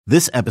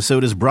This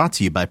episode is brought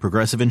to you by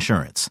Progressive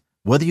Insurance.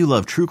 Whether you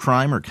love true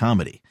crime or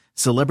comedy,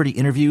 celebrity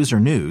interviews or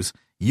news,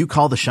 you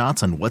call the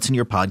shots on what's in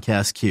your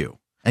podcast queue.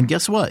 And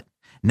guess what?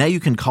 Now you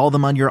can call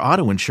them on your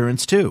auto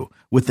insurance too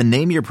with the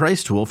Name Your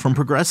Price tool from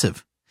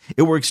Progressive.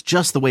 It works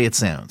just the way it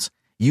sounds.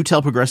 You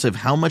tell Progressive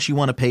how much you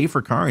want to pay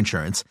for car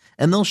insurance,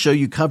 and they'll show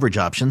you coverage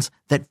options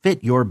that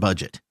fit your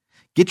budget.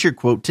 Get your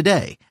quote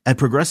today at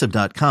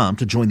Progressive.com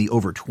to join the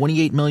over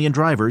 28 million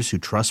drivers who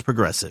trust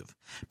Progressive.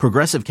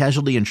 Progressive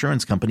Casualty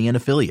Insurance Company and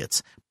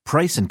Affiliates.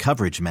 Price and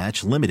coverage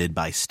match limited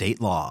by state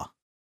law.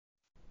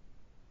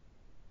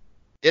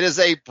 It is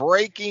a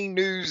breaking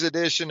news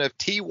edition of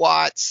T.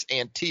 Watts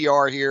and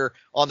TR here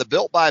on the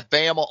Built by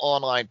Bama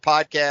Online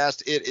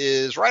podcast. It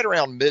is right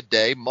around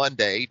midday,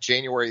 Monday,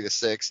 January the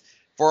 6th.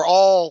 For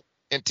all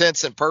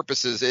intents and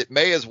purposes, it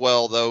may as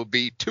well, though,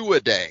 be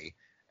two-a-day,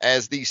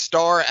 as the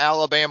star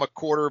Alabama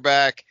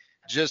quarterback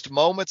just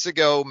moments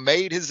ago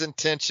made his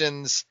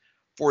intentions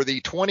for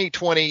the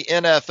 2020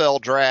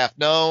 NFL Draft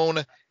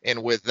known.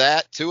 And with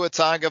that, Tua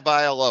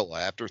Tagovailoa,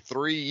 after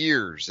 3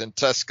 years in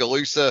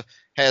Tuscaloosa,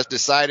 has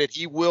decided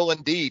he will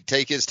indeed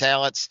take his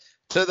talents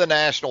to the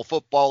National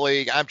Football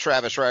League. I'm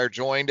Travis Reier,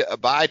 joined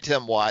by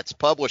Tim Watts,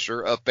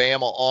 publisher of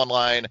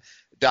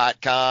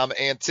BamaOnline.com.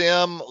 And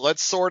Tim,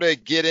 let's sort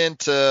of get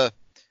into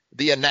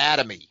the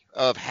anatomy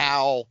of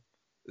how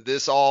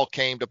this all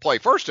came to play.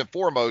 First and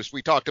foremost,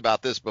 we talked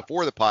about this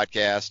before the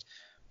podcast.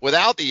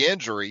 Without the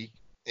injury,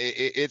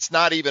 it's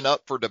not even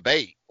up for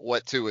debate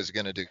what Tua is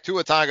going to do.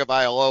 Tua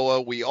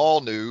Tagovailoa, we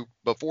all knew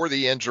before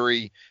the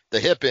injury, the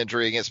hip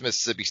injury against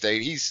Mississippi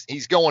State,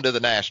 he's going to the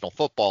National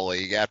Football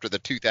League after the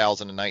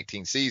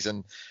 2019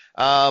 season.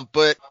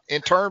 But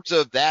in terms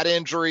of that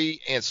injury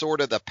and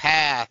sort of the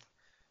path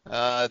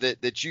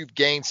that you've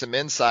gained some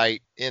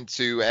insight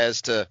into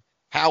as to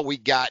how we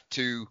got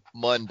to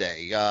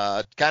Monday,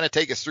 kind of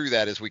take us through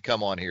that as we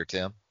come on here,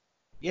 Tim.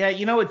 Yeah,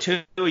 you know what,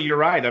 Tua, you're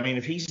right. I mean,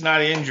 if he's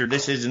not injured,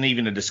 this isn't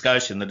even a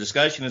discussion. The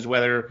discussion is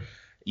whether,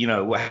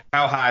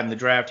 how high in the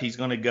draft he's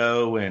going to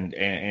go and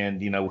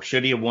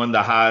should he have won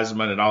the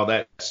Heisman and all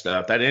that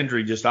stuff. That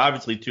injury just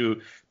obviously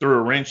threw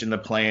a wrench in the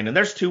plan. And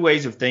there's two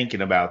ways of thinking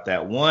about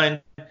that.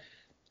 One,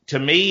 to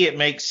me, it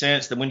makes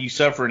sense that when you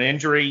suffer an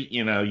injury,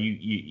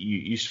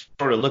 you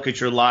sort of look at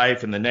your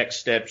life and the next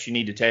steps you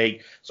need to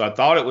take. So I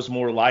thought it was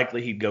more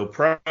likely he'd go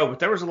pro, but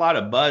there was a lot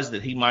of buzz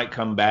that he might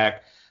come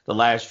back the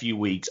last few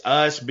weeks.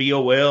 Us,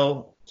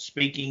 BOL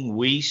speaking,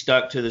 we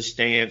stuck to the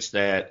stance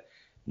that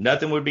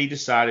nothing would be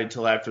decided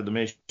till after the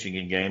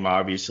Michigan game,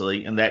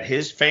 obviously, and that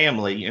his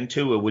family and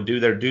Tua would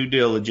do their due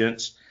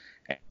diligence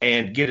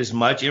and get as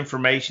much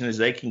information as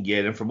they can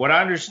get. And from what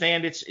I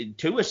understand,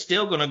 Tua's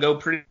still going to go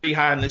pretty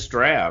high in this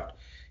draft.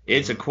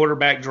 It's a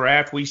quarterback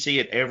draft. We see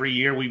it every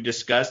year. We've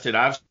discussed it.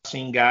 I've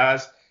seen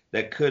guys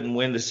that couldn't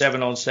win the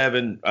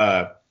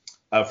 7-on-7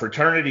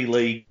 fraternity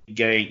league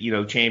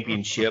game,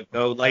 championship,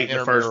 go late in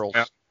the first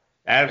round.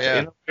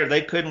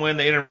 They couldn't win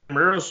the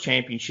intramurals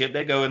championship.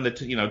 They go in the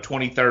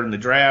 23rd in the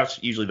drafts.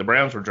 Usually the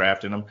Browns were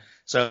drafting them.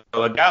 So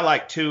a guy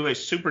like Tua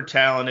is super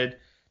talented.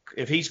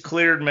 If he's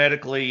cleared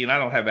medically, and I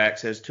don't have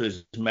access to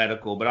his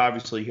medical, but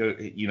obviously,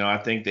 I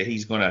think that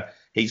he's gonna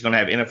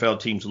have NFL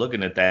teams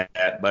looking at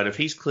that. But if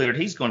he's cleared,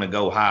 he's going to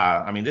go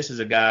high. I mean, this is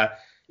a guy.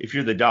 If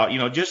you're the dog,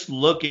 just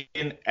looking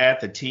at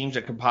the teams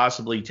that could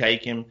possibly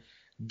take him.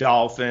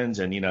 Dolphins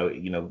and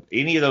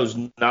any of those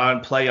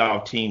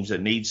non-playoff teams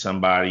that need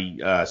somebody.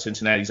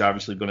 Cincinnati's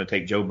obviously going to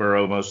take Joe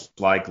Burrow most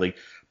likely,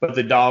 but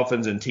the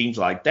Dolphins and teams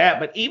like that.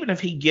 But even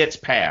if he gets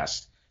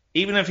past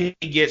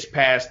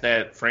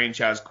that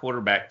franchise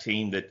quarterback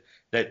team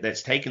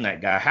that's taking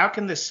that guy, how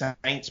can the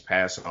Saints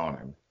pass on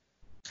him?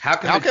 How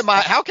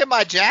can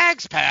my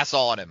Jags pass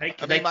on him?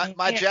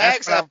 My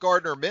Jags have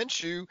Gardner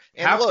Minshew,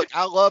 and look,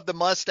 I love the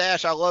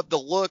mustache, I love the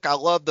look, I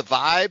love the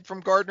vibe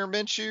from Gardner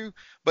Minshew.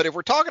 But if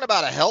we're talking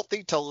about a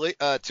healthy Tua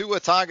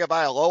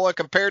Tagovailoa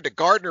compared to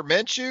Gardner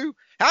Minshew,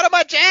 how do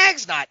my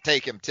Jags not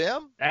take him,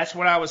 Tim? That's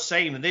what I was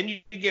saying. And then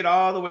you get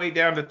all the way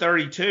down to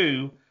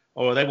 32,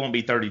 or they won't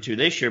be 32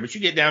 this year, but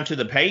you get down to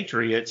the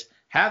Patriots.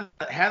 How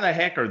the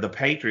heck are the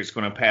Patriots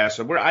going to pass?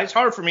 So it's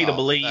hard for me to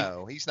believe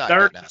he's not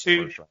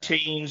 32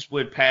 teams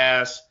would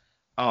pass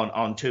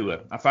on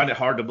Tua. I find it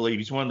hard to believe.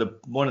 He's one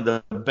of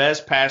the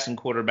best passing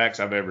quarterbacks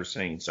I've ever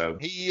seen. So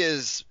he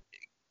is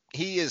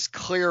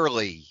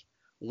clearly,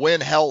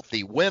 when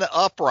healthy, when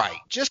upright,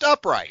 just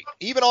upright,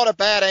 even on a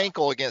bad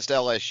ankle against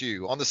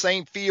LSU, on the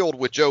same field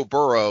with Joe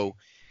Burrow,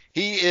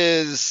 he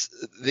is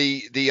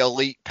the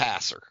elite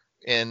passer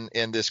in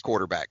this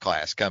quarterback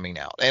class coming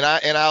out. And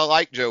I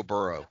like Joe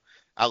Burrow.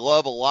 I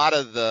love a lot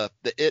of the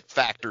it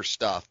factor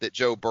stuff that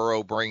Joe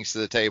Burrow brings to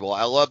the table.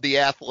 I love the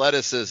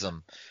athleticism,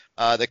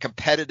 the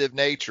competitive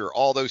nature,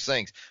 all those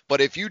things. But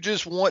if you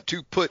just want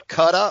to put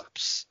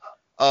cut-ups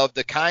of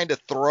the kind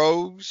of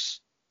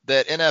throws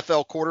that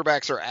NFL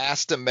quarterbacks are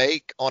asked to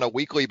make on a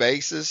weekly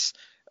basis,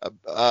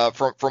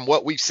 from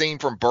what we've seen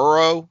from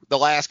Burrow the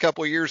last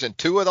couple of years and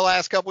Tua the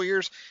last couple of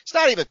years, it's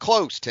not even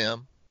close,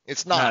 Tim.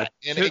 It's not.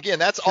 And again,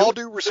 that's all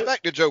due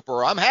respect to Joe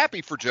Burrow. I'm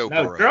happy for Joe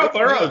Burrow. Joe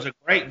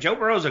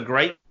Burrow's a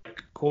great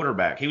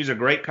quarterback. He was a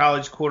great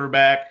college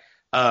quarterback.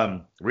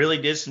 Really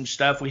did some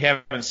stuff we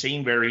haven't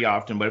seen very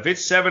often. But if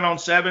it's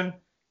 7-on-7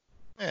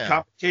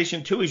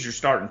 competition, Tua is your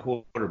starting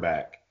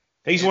quarterback.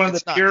 He's one of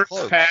the pure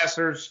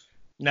passers.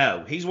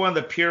 No, he's one of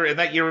the pure, and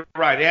that you're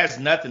right. It has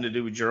nothing to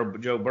do with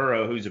Joe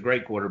Burrow, who's a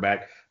great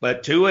quarterback.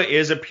 But Tua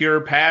is a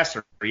pure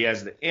passer. He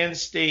has the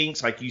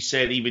instincts, like you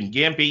said. Even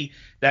Gimpy,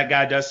 that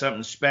guy does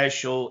something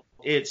special.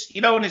 It's,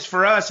 and it's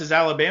for us as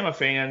Alabama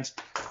fans.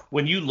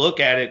 When you look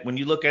at it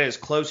as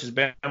close as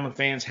Bama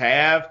fans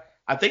have,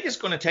 I think it's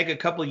going to take a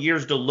couple of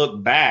years to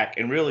look back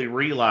and really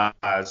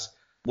realize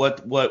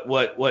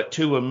what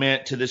Tua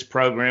meant to this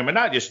program, and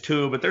not just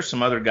Tua, but there's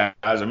some other guys.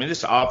 I mean,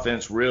 this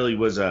offense really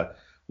was a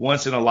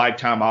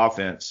once-in-a-lifetime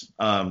offense.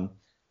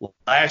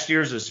 Last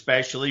year's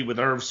especially with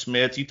Irv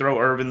Smith, you throw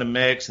Irv in the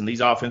mix and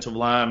these offensive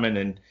linemen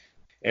and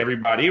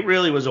everybody, it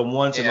really was a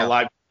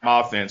once-in-a-lifetime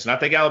offense. And I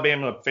think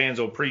Alabama fans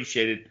will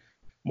appreciate it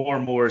more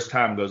and more as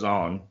time goes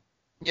on.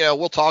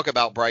 We'll talk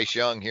about Bryce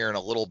Young here in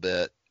a little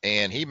bit,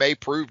 and he may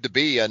prove to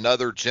be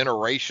another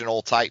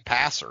generational type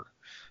passer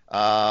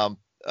along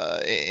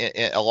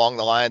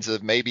the lines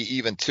of maybe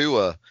even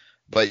Tua.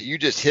 But you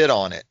just hit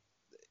on it.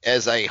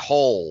 As a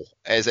whole,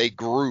 as a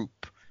group,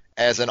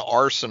 as an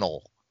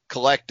arsenal,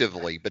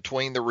 collectively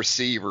between the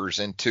receivers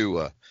and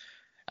Tua,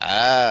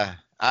 it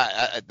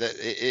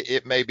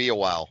may be a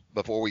while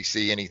before we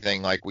see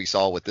anything like we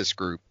saw with this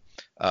group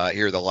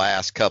here the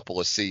last couple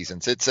of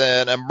seasons. It's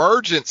an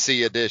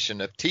emergency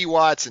edition of T.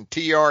 Watts and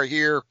TR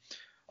here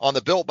on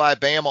the Built by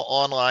Bama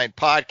online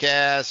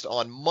podcast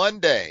on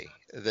Monday,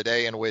 the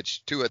day in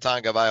which Tua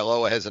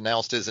Tagovailoa has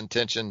announced his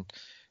intention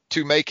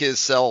to make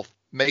himself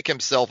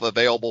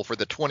available for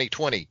the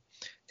 2020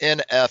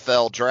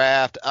 NFL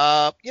draft.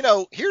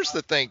 Here's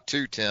the thing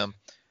too, Tim.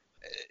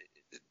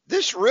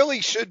 This really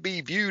should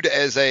be viewed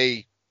as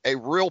a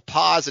real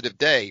positive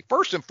day,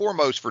 first and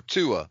foremost for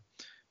Tua,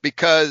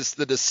 because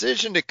the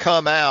decision to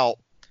come out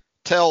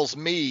tells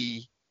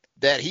me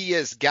that he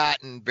has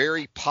gotten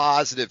very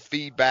positive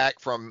feedback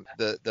from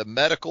the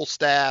medical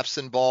staffs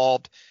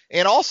involved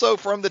and also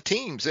from the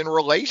teams in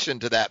relation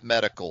to that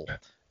medical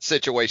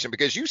situation,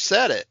 because you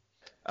said it.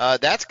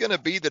 That's going to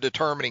be the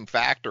determining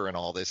factor in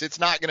all this. It's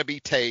not going to be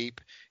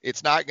tape.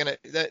 It's not going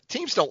to.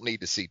 Teams don't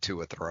need to see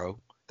Tua throw.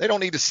 They don't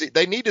need to see.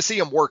 They need to see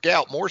him work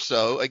out more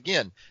so.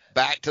 Again,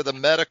 back to the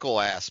medical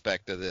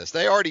aspect of this.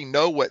 They already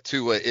know what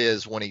Tua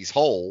is when he's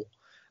whole.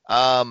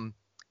 But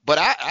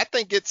I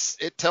think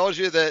it tells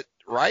you that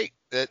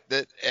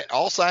that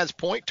all signs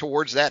point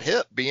towards that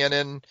hip being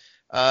in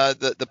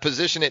the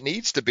position it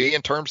needs to be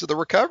in terms of the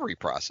recovery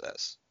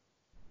process.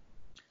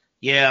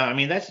 Yeah, I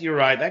mean, you're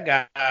right. That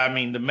guy, I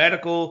mean, the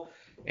medical,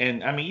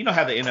 and I mean, you know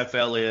how the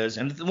NFL is.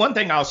 And the one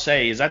thing I'll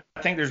say is I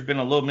think there's been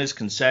a little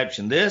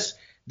misconception. This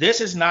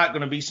is not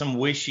going to be some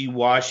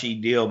wishy-washy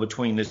deal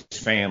between this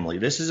family.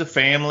 This is a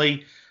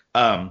family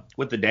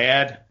with the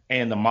dad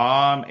and the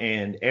mom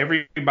and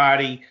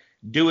everybody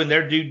doing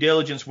their due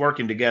diligence,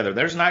 working together.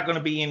 There's not going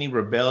to be any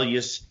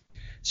rebellious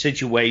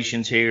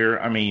situations here.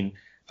 I mean,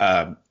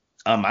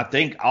 I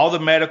think all the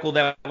medical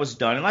that was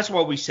done, and that's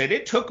what we said,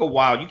 it took a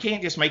while. You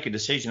can't just make a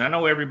decision. I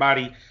know a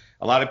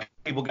lot of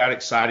people got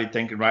excited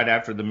thinking right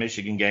after the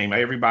Michigan game,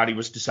 everybody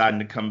was deciding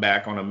to come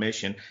back on a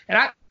mission.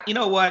 And you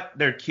know what?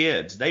 They're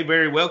kids. They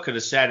very well could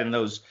have sat in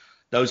those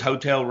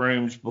hotel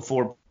rooms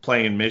before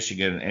playing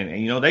Michigan.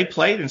 And they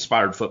played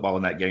inspired football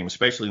in that game,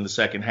 especially in the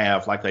second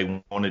half, like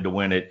they wanted to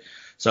win it.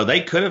 So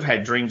they could have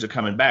had dreams of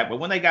coming back. But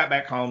when they got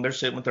back home, they're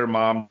sitting with their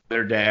mom,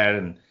 their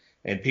dad,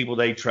 and people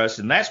they trust.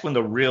 And that's when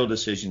the real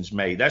decision's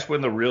made. That's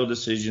when the real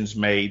decision's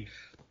made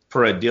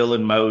for a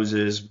Dylan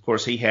Moses. Of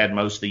course, he had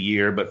most of the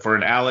year, but for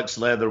an Alex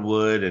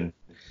Leatherwood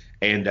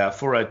and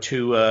for a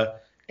Tua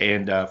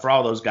and for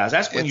all those guys,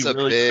 that's when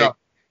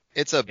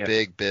it's a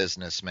big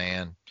business,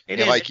 man. And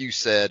like you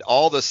said,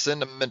 all the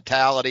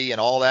sentimentality and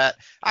all that,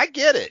 I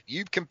get it.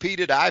 You've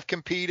competed. I've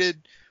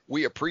competed.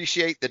 We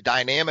appreciate the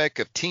dynamic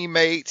of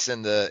teammates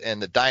and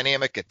the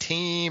dynamic of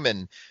team,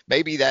 and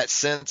maybe that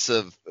sense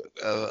of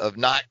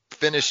not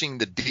finishing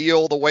the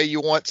deal the way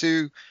you want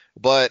to.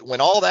 But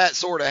when all that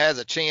sort of has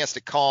a chance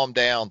to calm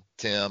down,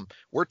 Tim,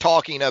 we're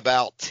talking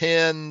about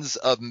tens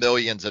of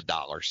millions of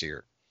dollars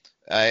here.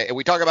 And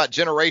we talk about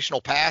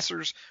generational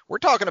passers. We're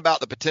talking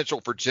about the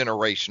potential for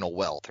generational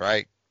wealth,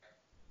 right?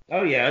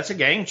 Oh, yeah, it's a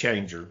game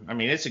changer. I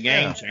mean, it's a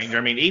game changer.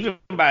 I mean, even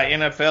by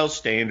NFL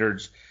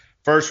standards,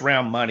 first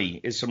round money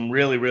is some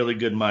really, really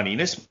good money.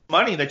 And it's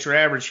money that your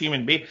average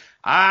human being,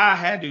 I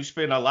had to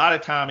spend a lot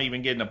of time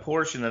even getting a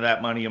portion of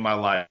that money in my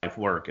life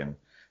working.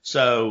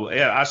 So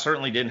yeah, I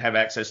certainly didn't have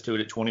access to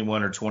it at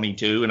 21 or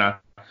 22. And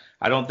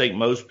I don't think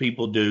most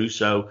people do.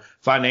 So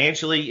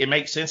financially, it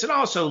makes sense. And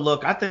also,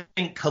 look, I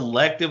think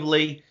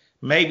collectively,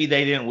 maybe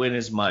they didn't win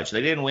as much.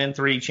 They didn't win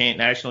 3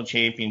 national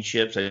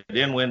championships. They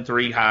didn't win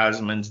 3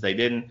 Heismans. They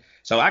didn't.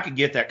 So I could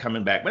get that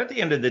coming back. But at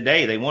the end of the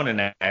day, they won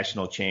a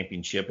national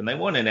championship and they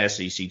won an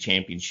SEC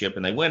championship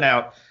and they went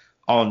out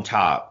on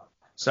top.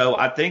 So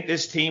I think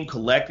this team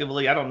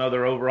collectively, I don't know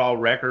their overall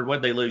record.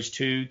 What, they lose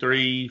 2,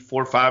 3,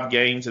 4, 5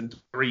 games in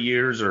 3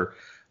 years or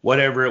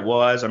whatever it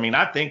was. I mean,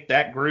 I think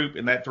that group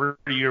in that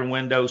 3-year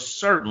window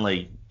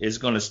certainly is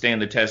going to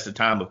stand the test of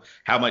time of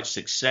how much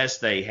success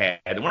they had.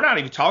 And we're not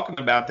even talking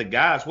about the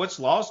guys. What's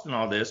lost in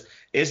all this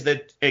is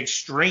the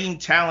extreme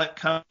talent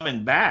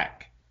coming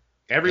back.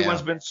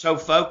 Everyone's been so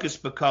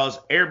focused because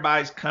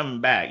everybody's coming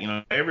back.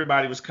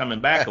 Everybody was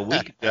coming back a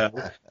week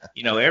ago.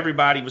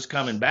 Everybody was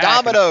coming back.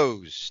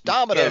 Dominoes,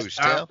 yes,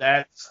 Tim.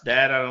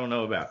 That I don't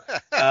know about.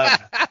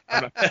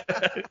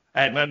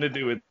 Had nothing to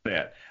do with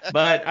that.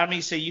 But, I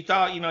mean, so you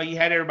thought, you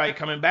had everybody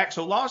coming back.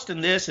 So lost in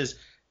this is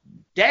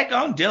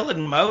daggone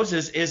Dylan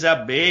Moses is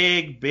a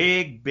big,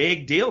 big,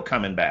 big deal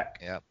coming back.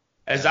 Yeah.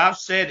 As I've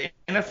said,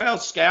 NFL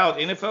scout,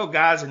 NFL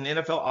guys in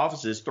NFL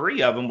offices,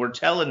 3 of them were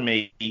telling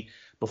me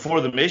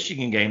before the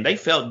Michigan game, they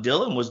felt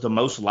Dylan was the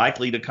most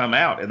likely to come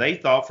out, and they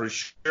thought for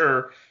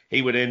sure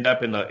he would end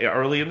up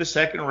early in the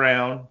second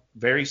round,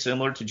 very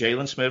similar to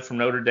Jalen Smith from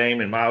Notre Dame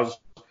and Miles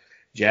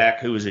Jack,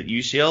 who was at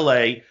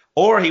UCLA,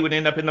 or he would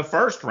end up in the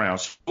first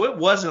round. So it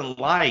wasn't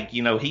like,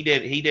 he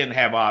didn't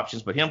have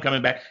options, but him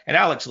coming back, and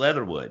Alex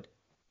Leatherwood.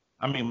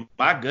 I mean,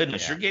 my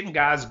goodness, you're getting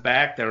guys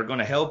back that are going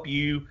to help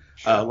you,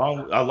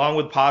 along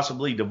with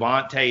possibly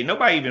Devontae.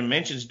 Nobody even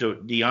mentions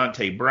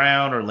Deontay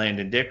Brown or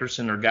Landon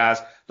Dickerson or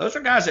guys. Those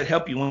are guys that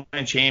help you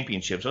win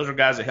championships. Those are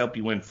guys that help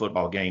you win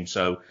football games.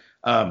 So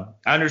I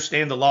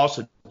understand the loss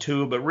of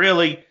Tua, but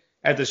really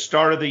at the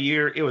start of the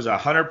year, it was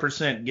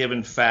 100%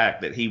 given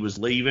fact that he was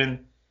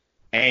leaving.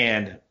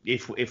 And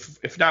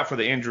if not for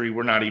the injury,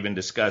 we're not even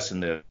discussing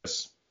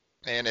this.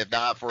 And if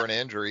not for an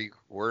injury,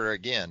 we're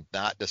again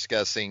not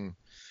discussing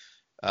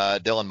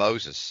Dylan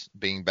Moses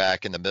being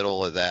back in the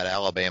middle of that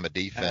Alabama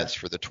defense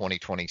for the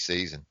 2020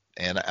 season.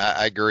 And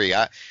I agree.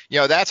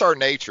 That's our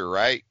nature,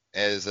 right?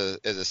 As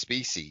a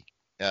species,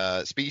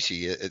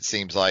 it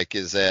seems like,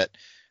 is that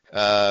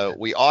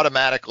we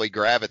automatically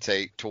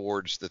gravitate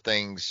towards the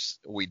things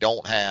we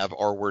don't have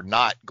or we're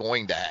not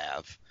going to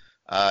have,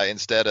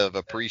 instead of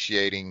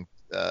appreciating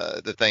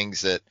the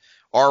things that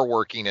are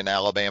working in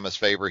Alabama's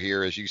favor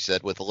here, as you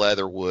said, with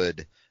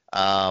Leatherwood,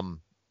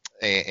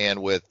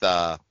 and with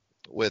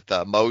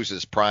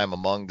Moses prime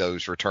among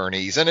those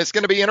returnees. And it's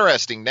going to be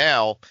interesting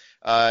now,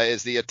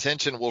 as the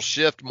attention will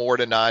shift more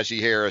to Najee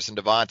Harris and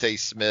Devontae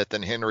Smith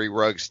and Henry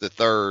Ruggs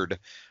III.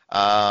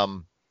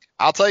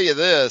 I'll tell you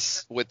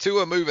this, with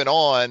Tua moving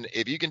on,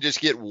 if you can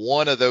just get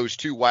one of those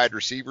 2 wide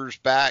receivers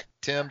back,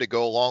 Tim, to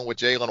go along with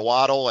Jalen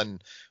Waddle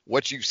and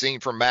what you've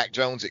seen from Mac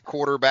Jones at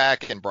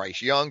quarterback and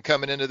Bryce Young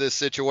coming into this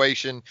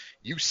situation,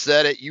 you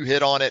said it, you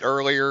hit on it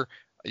earlier.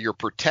 Your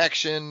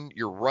protection,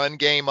 your run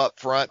game up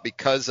front,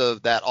 because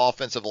of that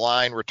offensive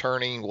line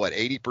returning,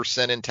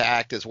 80%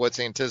 intact is what's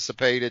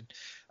anticipated,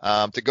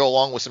 to go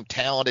along with some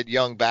talented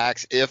young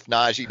backs if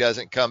Najee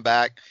doesn't come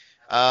back.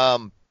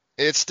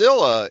 It's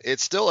still a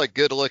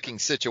good looking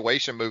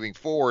situation moving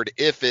forward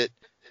if it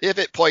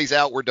plays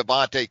out where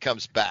Devontae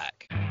comes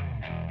back.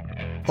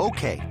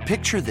 Okay,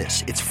 picture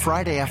this. It's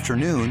Friday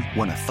afternoon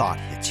when a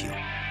thought hits you.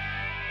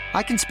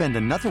 I can spend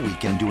another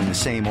weekend doing the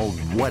same old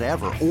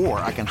whatever, or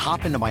I can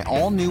hop into my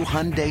all-new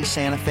Hyundai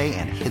Santa Fe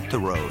and hit the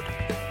road.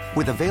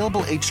 With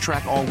available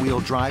H-Track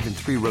all-wheel drive and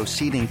 3-row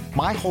seating,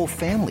 my whole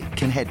family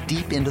can head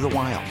deep into the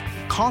wild.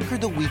 Conquer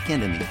the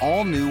weekend in the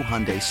all-new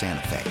Hyundai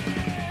Santa Fe.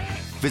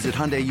 Visit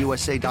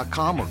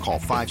HyundaiUSA.com or call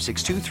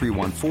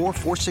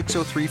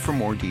 562-314-4603 for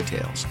more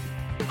details.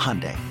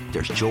 Hyundai,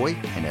 there's joy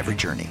in every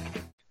journey.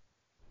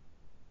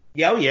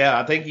 Yeah,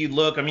 I think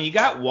you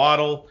got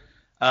Waddle.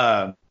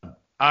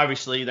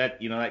 Obviously,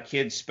 that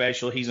kid's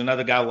special. He's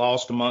another guy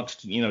lost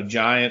amongst,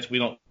 giants. We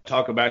don't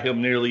talk about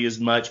him nearly as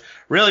much.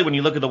 Really, when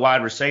you look at the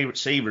wide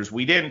receivers,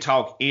 we didn't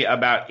talk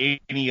about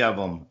any of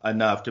them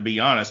enough, to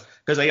be honest,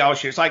 because they all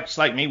share. It's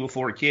like me with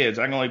 4 kids.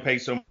 I can only pay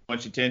so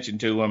much attention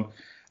to them,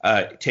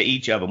 to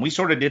each of them. We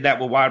sort of did that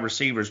with wide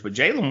receivers, but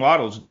Jalen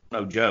Waddle's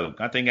no joke.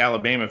 I think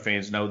Alabama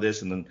fans know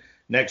this, and then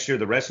next year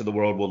the rest of the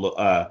world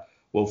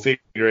will figure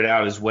it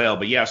out as well.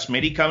 But yeah,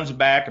 Smitty comes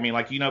back. I mean,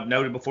 like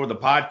noted before the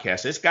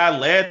podcast, this guy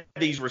led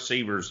these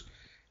receivers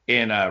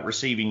in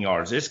receiving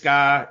yards. This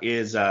guy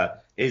is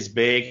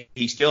big.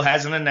 He still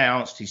hasn't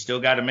announced. He's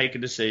still got to make a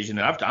decision.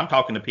 And I'm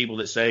talking to people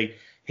that say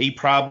he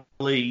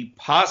possibly,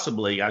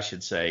 I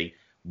should say,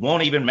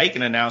 won't even make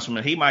an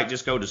announcement. He might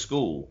just go to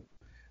school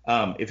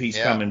if he's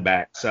coming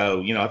back.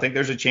 So, I think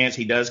there's a chance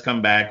he does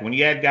come back. When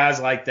you add guys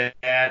like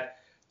that,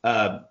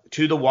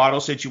 to the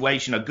Waddle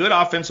situation, a good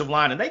offensive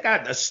line, and they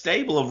got a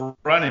stable of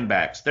running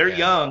backs. They're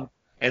young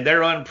and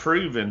they're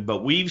unproven,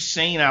 but we've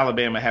seen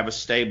Alabama have a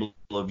stable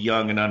of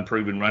young and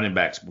unproven running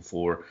backs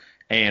before,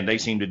 and they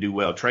seem to do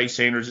well. Trey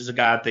Sanders is a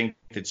guy I think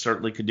that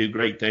certainly could do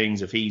great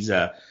things if he's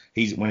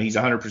when he's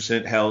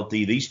 100%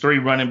 healthy. These 3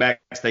 running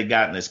backs they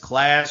got in this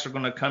class are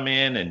going to come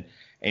in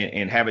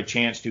and have a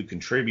chance to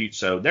contribute.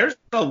 So there's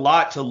a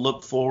lot to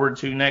look forward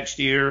to next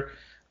year.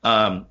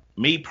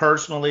 Me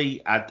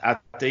personally, I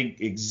think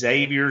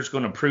Xavier's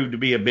going to prove to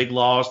be a big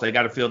loss. They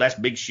got to fill. That's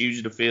big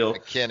shoes to fill.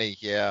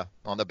 McKinney,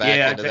 on the back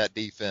end of that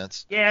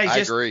defense. Yeah, I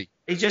agree.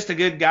 He's just a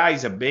good guy.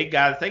 He's a big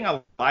guy. The thing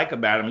I like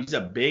about him, he's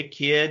a big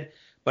kid,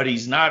 but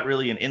he's not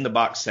really an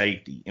in-the-box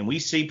safety. And we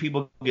see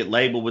people get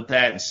labeled with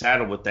that and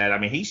saddled with that. I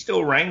mean, he's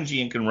still rangy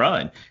and can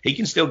run. He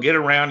can still get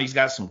around. He's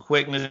got some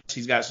quickness.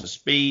 He's got some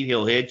speed.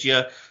 He'll hit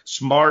you.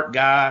 Smart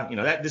guy. You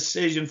know, that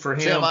decision for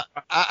him. Tim,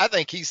 I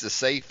think he's the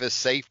safest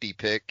safety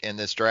pick in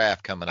this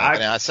draft coming up.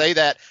 And I say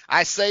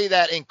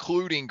that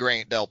including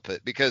Grant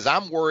Delpit, because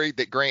I'm worried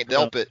that Grant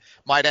Delpit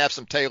might have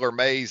some Taylor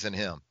Mays in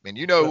him. And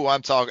you know who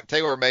I'm talking,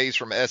 Taylor Mays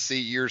from SC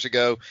years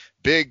ago,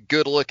 big,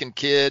 good-looking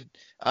kid.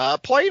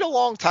 Played a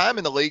long time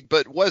in the league,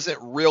 but wasn't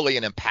really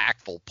an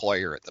impactful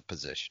player at the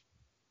position.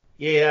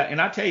 Yeah, and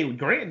I tell you,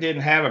 Delpit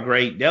didn't have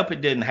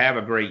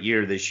a great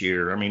year this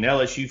year. I mean,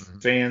 LSU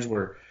fans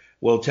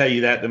will tell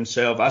you that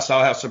themselves. I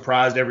saw how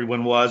surprised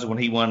everyone was when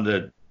he won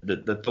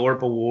the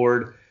Thorpe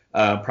Award.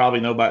 Probably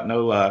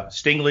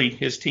Stingley,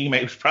 his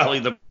teammate, was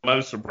probably the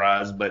most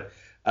surprised. But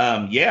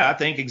yeah, I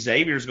think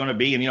Xavier's going to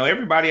be, and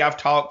everybody I've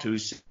talked to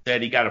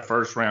said he got a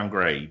first-round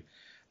grade.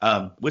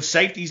 With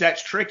safeties,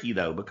 that's tricky,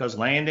 though, because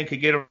Landon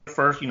could get a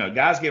first.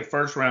 Guys get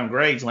first-round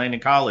grades. Landon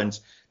Collins,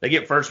 they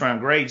get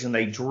first-round grades, and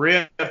they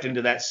drift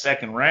into that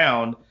second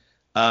round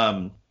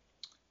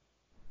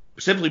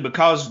simply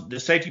because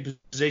the safety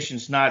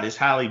position's not as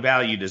highly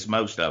valued as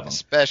most of them.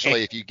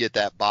 Especially if you get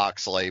that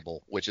box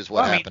label, which is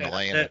what happened to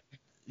Landon.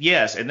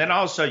 Yes, and then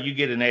also you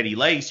get an Eddie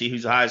Lacy,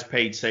 who's the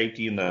highest-paid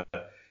safety in the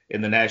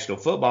National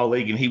Football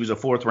League, and he was a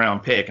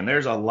fourth-round pick. And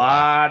there's a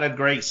lot of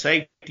great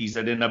safeties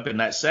that end up in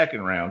that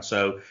second round.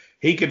 So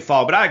he could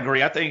fall. But I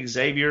agree. I think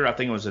Xavier,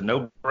 it was a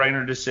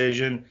no-brainer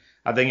decision.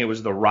 I think it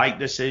was the right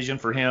decision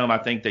for him. I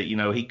think that,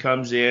 he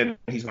comes in,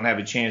 he's going to have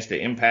a chance to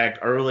impact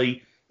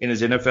early in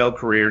his NFL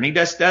career. And he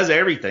just does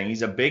everything.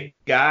 He's a big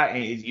guy.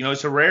 And,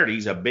 it's a rarity.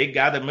 He's a big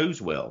guy that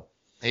moves well.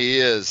 He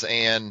is.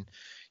 And,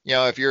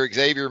 if you're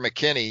Xavier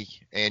McKinney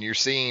and you're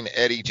seeing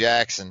Eddie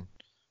Jackson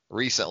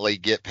recently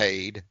get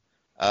paid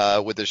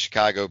with the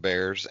Chicago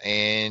Bears,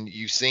 and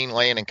you've seen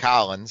Landon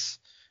Collins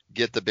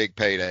get the big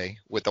payday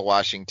with the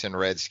Washington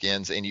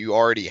Redskins, and you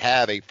already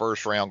have a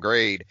first-round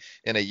grade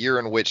in a year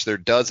in which there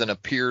doesn't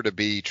appear to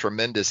be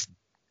tremendous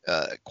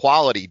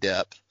quality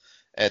depth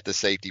at the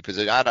safety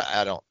position.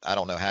 I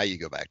don't know how you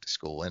go back to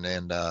school,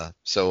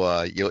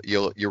 so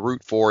you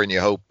root for and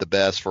you hope the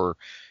best for,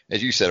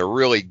 as you said, a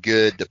really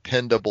good,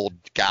 dependable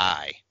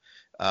guy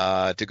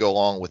to go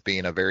along with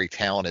being a very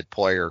talented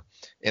player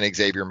in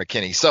Xavier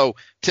McKinney. So,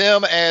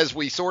 Tim, as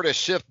we sort of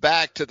shift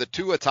back to the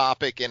Tua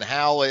topic and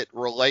how it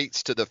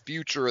relates to the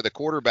future of the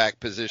quarterback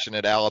position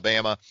at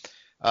Alabama,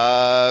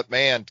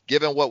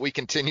 given what we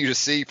continue to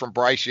see from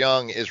Bryce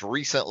Young as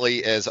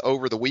recently as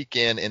over the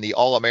weekend in the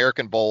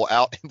All-American Bowl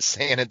out in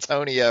San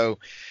Antonio,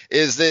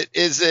 is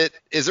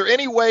there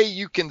any way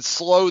you can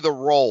slow the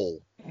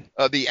roll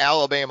of the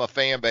Alabama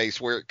fan base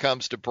where it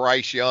comes to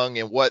Bryce Young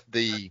and what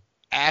the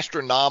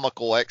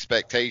astronomical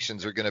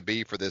expectations are going to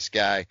be for this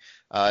guy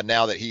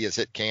now that he has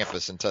hit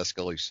campus in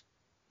Tuscaloosa?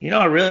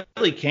 I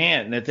really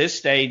can't. And at this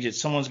stage,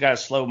 someone's got to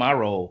slow my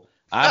roll.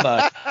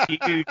 I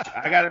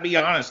got to be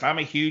honest, I'm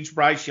a huge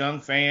Bryce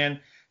Young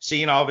fan,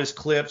 seeing all of his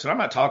clips. And I'm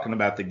not talking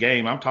about the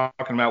game. I'm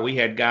talking about we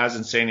had guys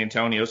in San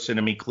Antonio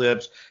sending me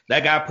clips.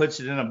 That guy puts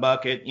it in a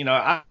bucket.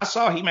 I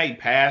saw he made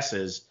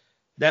passes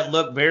that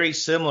look very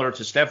similar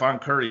to Stephon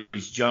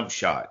Curry's jump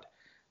shot.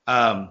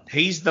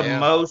 He's the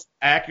most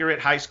accurate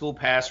high school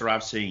passer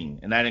I've seen,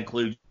 and that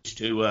includes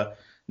Tua.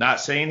 Not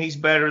saying he's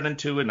better than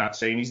Tua, not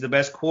saying he's the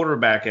best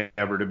quarterback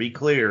ever, to be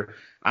clear.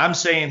 I'm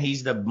saying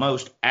he's the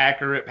most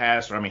accurate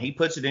passer. I mean, he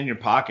puts it in your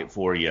pocket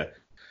for you.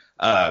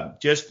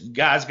 Just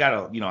guys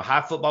got a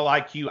high football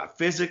IQ.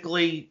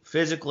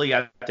 Physically,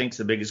 I think is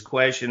the biggest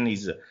question.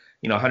 He's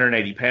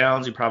 180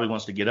 pounds. He probably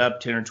wants to get up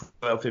 10 or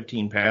 12,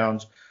 15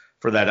 pounds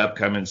for that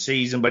upcoming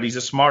season. But he's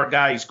a smart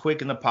guy. He's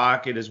quick in the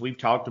pocket, as we've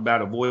talked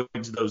about,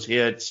 avoids those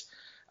hits,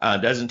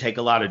 doesn't take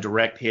a lot of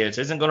direct hits,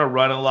 isn't going to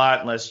run a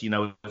lot unless,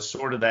 it's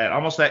sort of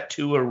almost that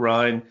Tua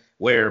run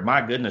where,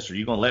 my goodness, are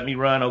you going to let me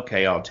run?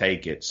 Okay, I'll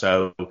take it.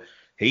 So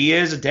he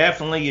is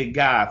definitely a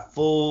guy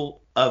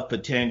full of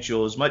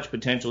potential, as much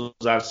potential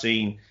as I've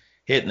seen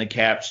hitting the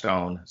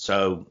capstone.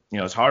 So,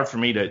 it's hard for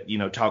me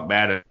to, talk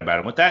bad about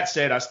him. With that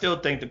said, I still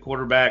think the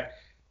quarterback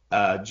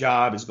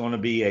job is going to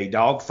be a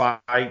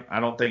dogfight. I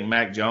don't think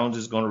Mac Jones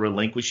is going to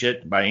relinquish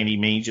it by any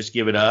means, just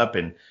give it up.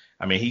 And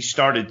I mean, he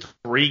started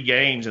 3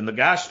 games, and the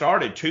guy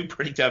started 2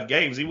 pretty tough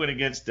games. He went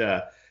against,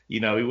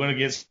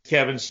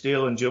 Kevin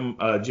Steele and Jim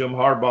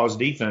Harbaugh's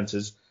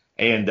defenses,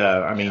 and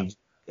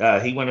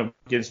he went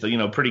against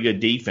pretty good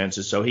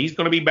defenses. So he's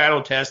going to be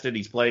battle tested.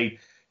 He's played,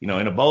 in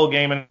a bowl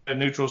game in a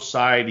neutral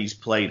site. He's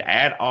played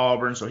at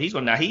Auburn, so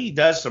he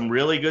does some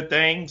really good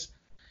things,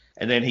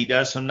 and then he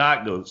does some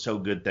not so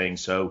good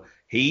things. So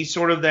he's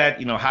sort of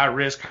that, high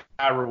risk,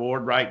 high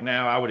reward right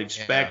now. I would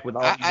expect with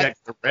all these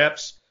extra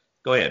reps.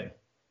 Go ahead.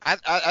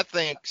 I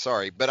think,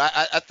 but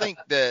I think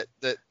that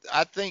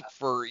I think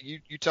for you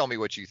tell me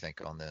what you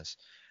think on this.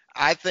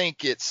 I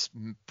think it's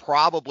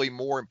probably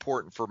more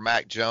important for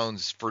Mac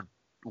Jones for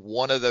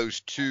one of those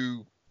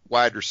 2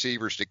 wide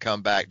receivers to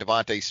come back,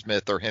 Devontae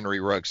Smith or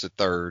Henry Ruggs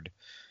III,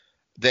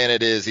 than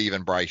it is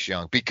even Bryce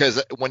Young.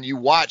 Because when you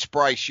watch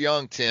Bryce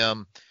Young,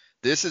 Tim,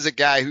 this is a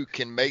guy who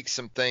can make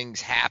some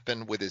things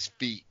happen with his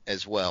feet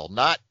as well.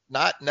 Not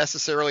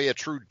necessarily a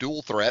true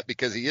dual threat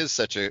because he is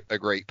such a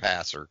great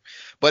passer,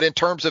 but in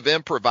terms of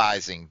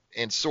improvising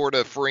and sort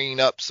of freeing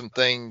up some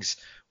things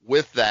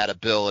with that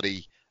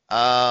ability.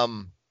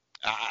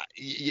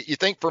 You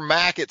think for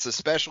Mac it's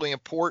especially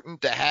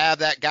important to have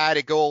that guy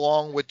to go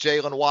along with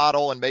Jalen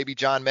Waddle, and maybe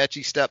John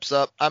Mechie steps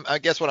up? I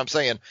guess what I'm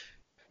saying,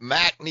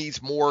 Mac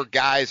needs more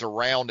guys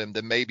around him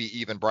than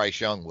maybe even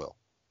Bryce Young will.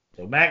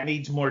 So Mac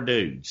needs more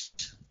dudes.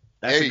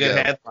 That's a good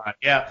headline.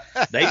 Yeah,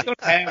 they're going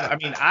to have. I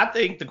mean, I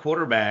think the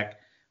quarterback,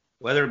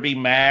 whether it be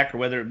Mac or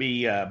whether it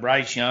be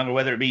Bryce Young or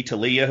whether it be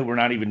Talia, who we're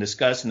not even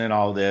discussing in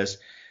all this,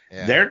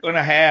 they're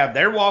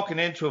walking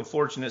into a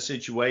fortunate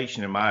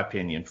situation, in my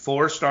opinion.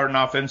 4 starting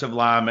offensive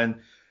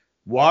linemen,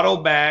 Waddle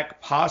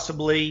back,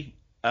 possibly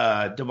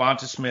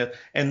Devonta Smith.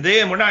 And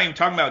then we're not even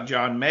talking about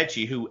John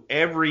Mechie, who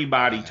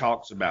everybody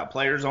talks about.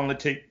 Players on the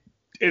team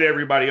and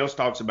everybody else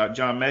talks about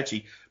John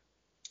Mechie.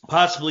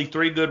 Possibly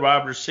 3 good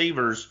wide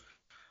receivers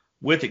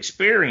with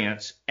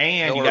experience,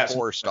 and you got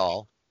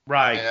Forrestall.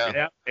 Right.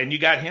 Yeah. And you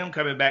got him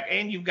coming back,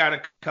 and you've got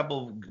a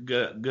couple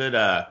good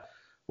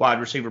wide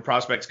receiver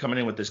prospects coming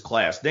in with this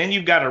class. Then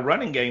you've got a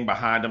running game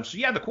behind them. So,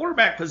 yeah, the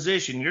quarterback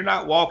position, you're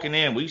not walking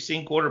in. We've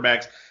seen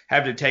quarterbacks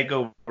have to take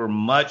over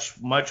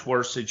much, much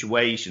worse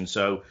situations.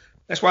 So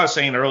that's why I was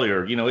saying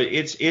earlier,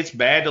 it's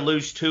bad to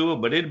lose Tua,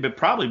 but it'd have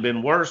probably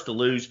been worse to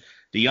lose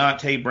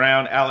Deontay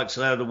Brown, Alex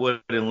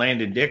Leatherwood, and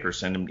Landon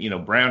Dickerson.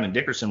 And, Brown and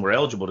Dickerson were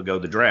eligible to go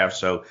to the draft.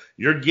 So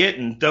you're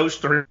getting those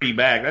 3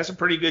 back. That's a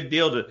pretty good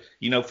deal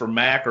to, for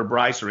Mac or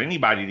Bryce or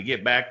anybody to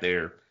get back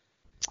there.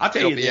 I'll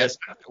tell you this.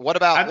 What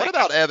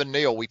about Evan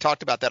Neal? We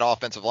talked about that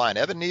offensive line.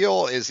 Evan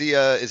Neal, is he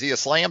a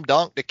slam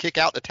dunk to kick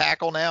out the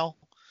tackle now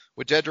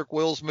with Jedrick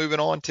Wills moving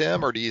on,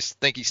 Tim, or do you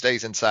think he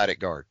stays inside at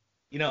guard?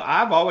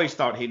 I've always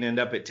thought he'd end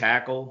up at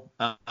tackle.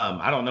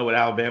 I don't know what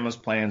Alabama's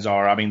plans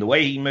are. I mean, the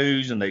way he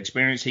moves and the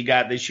experience he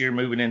got this year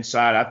moving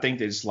inside, I think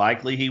that it's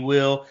likely he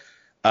will.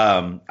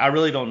 I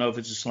really don't know if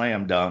it's a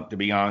slam dunk, to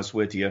be honest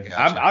with you.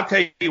 Gotcha. I'll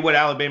tell you what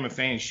Alabama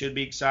fans should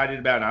be excited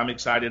about, and I'm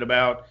excited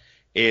about,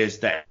 is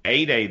the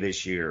A-Day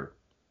this year.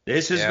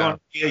 This is going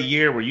to be a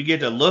year where you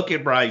get to look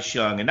at Bryce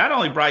Young. And not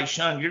only Bryce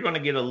Young, you're going to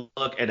get a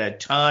look at a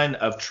ton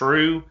of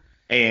true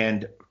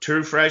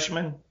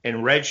freshmen and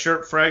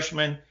redshirt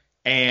freshmen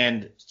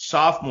and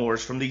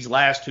sophomores from these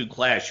last 2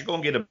 classes. You're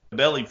going to get a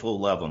belly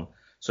full of them.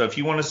 So if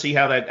you want to see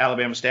how that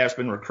Alabama staff's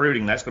been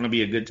recruiting, that's going to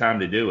be a good time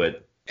to do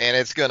it. And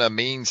it's going to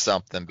mean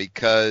something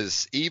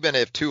because even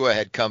if Tua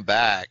had come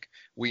back,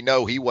 we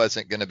know he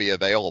wasn't going to be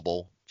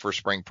available for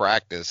spring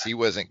practice. He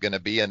wasn't going to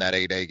be in that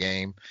A-Day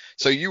game.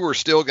 So you were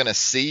still going to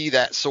see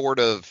that sort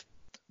of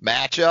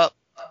matchup,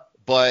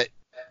 but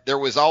there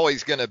was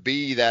always going to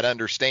be that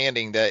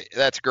understanding that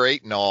that's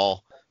great and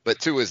all, but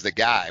Tua's the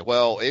guy.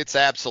 Well, it's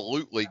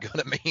absolutely going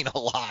to mean a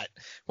lot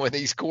when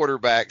these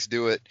quarterbacks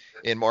do it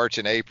in March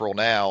and April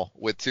now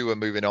with Tua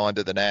moving on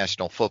to the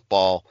National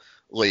Football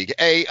League.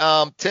 Hey,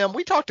 Tim,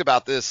 we talked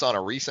about this on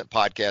a recent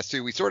podcast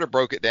too. We sort of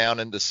broke it down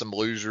into some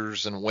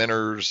losers and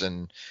winners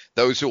and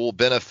those who will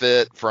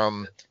benefit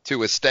from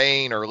Tua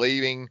staying or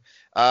leaving.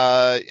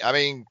 I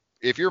mean,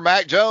 if you're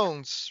Mac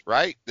Jones,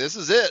 right, this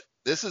is it.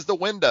 This is the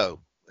window.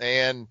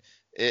 And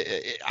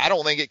I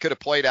don't think it could have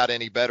played out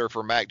any better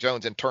for Mac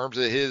Jones in terms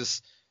of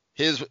his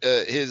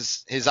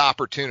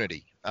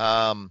opportunity.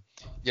 And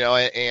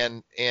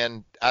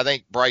I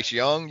think Bryce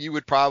Young, you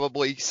would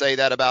probably say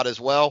that about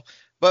as well.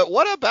 But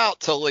what about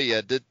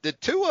Talia?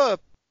 Did Tua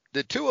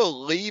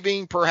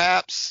leaving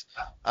perhaps?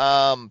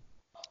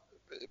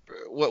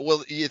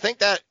 Will you think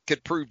that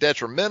could prove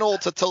detrimental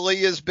to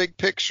Talia's big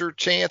picture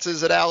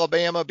chances at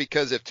Alabama?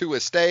 Because if Tua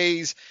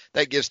stays,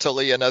 that gives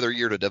Talia another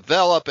year to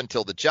develop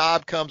until the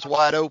job comes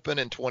wide open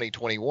in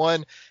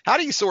 2021. How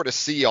do you sort of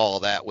see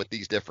all that with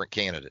these different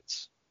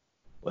candidates?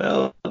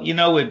 Well,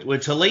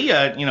 with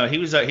Talia, he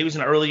was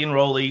an early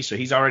enrollee, so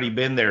he's already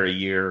been there a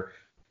year.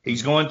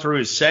 He's going through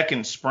his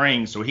second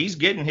spring, so he's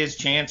getting his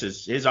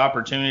chances, his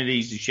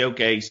opportunities to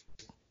showcase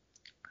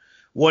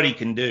what he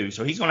can do.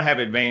 So he's going to have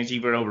advantage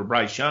even over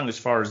Bryce Young as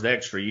far as the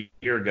extra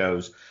year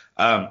goes.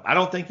 I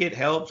don't think it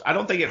helps. I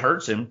don't think it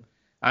hurts him.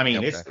 I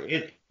mean,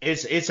 okay.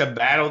 It's a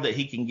battle that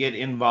he can get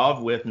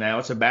involved with now.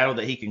 It's a battle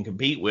that he can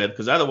compete with,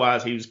 because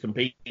otherwise he was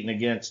competing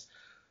against,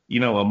 a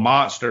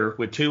monster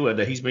with Tua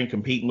that he's been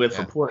competing with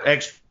for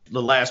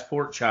the last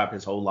pork chop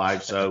his whole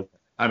life. So,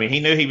 I mean,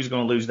 he knew he was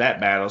going to lose that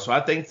battle. So I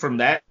think from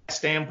that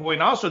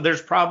standpoint, also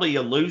there's probably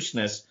a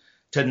looseness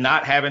to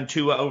not having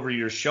Tua over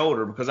your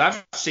shoulder, because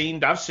I've seen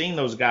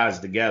those guys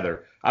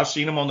together. I've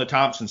seen them on the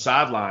Thompson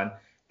sideline,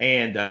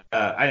 and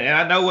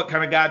I know what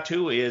kind of guy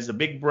Tua is, a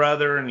big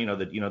brother, and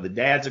the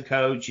dad's a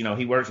coach.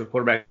 He works with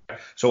quarterback.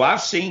 So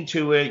I've seen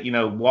Tua,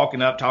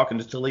 walking up, talking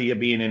to Talia,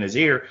 being in his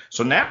ear.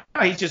 So now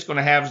he's just going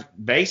to have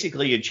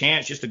basically a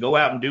chance just to go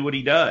out and do what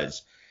he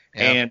does.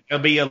 Yeah. And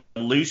there'll be a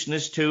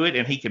looseness to it,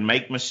 and he can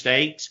make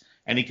mistakes,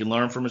 and he can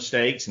learn from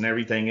mistakes and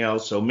everything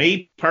else. So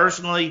me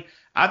personally,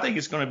 I think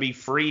it's going to be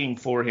freeing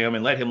for him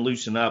and let him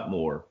loosen up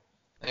more.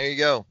 There you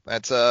go.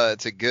 It's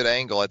a good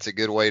angle. It's a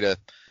good way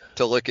to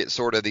to look at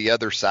sort of the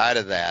other side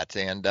of that.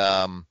 And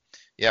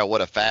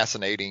what a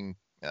fascinating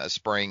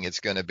spring it's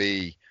going to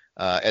be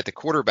at the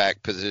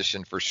quarterback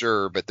position for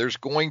sure. But there's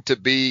going to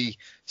be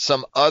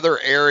some other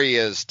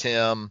areas,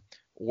 Tim,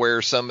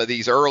 where some of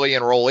these early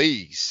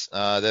enrollees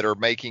that are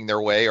making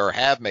their way or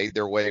have made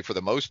their way for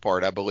the most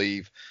part, I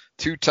believe,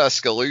 to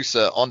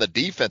Tuscaloosa on the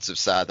defensive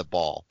side of the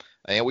ball.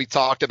 And we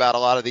talked about a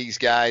lot of these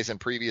guys in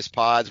previous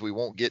pods. We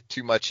won't get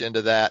too much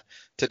into that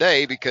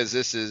today because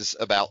this is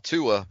about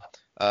Tua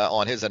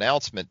on his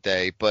announcement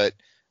day. But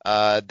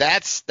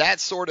that's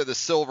sort of the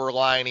silver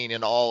lining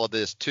in all of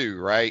this too,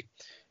 right?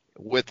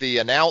 With the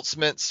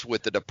announcements,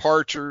 with the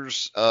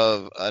departures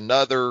of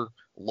another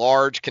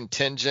large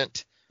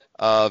contingent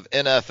of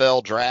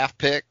NFL draft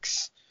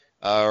picks,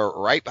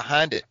 right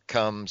behind it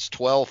comes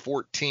 12,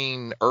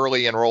 14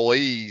 early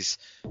enrollees,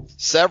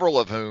 several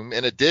of whom,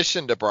 in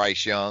addition to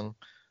Bryce Young,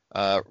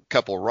 a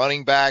couple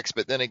running backs,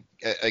 but then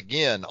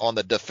again, on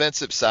the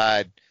defensive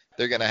side,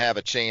 they're going to have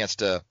a chance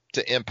to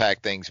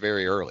impact things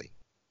very early.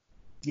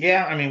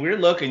 Yeah, I mean, we're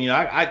looking,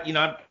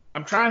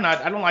 I'm trying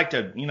not, I don't like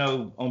to,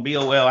 on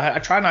BOL, I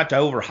try not to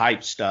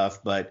overhype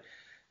stuff, but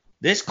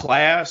this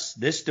class,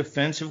 this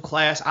defensive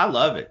class, I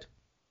love it.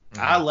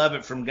 I love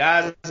it, from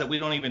guys that we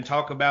don't even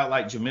talk about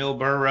like Jamil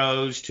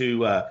Burroughs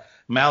to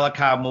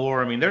Malachi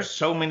Moore. I mean, there's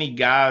so many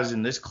guys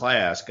in this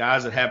class,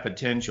 guys that have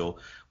potential.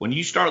 When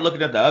you start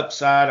looking at the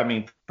upside, I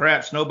mean,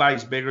 perhaps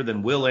nobody's bigger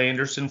than Will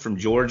Anderson from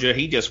Georgia.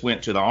 He just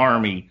went to the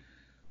Army,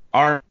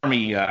 not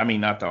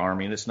the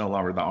Army. That's no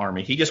longer the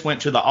Army. He just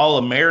went to the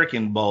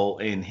All-American Bowl,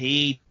 and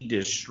he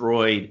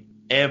destroyed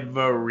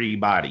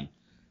everybody.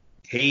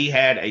 He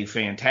had a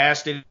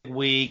fantastic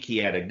week. He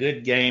had a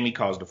good game. He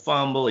caused a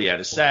fumble. He had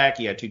a sack.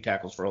 He had 2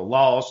 tackles for a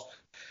loss.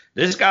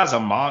 This guy's a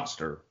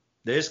monster.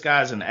 This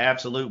guy's an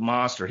absolute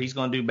monster. He's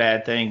going to do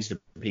bad things to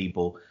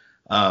people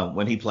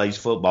when he plays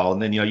football.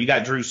 And then, you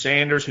got Drew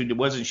Sanders, who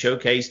wasn't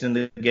showcased in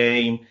the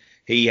game.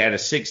 He had a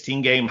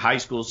 16-game high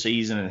school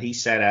season, and he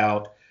sat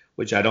out,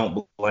 which I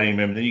don't blame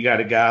him. Then you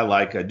got a guy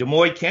like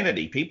Demoy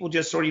Kennedy. People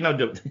just sort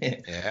of,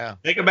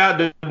 think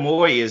about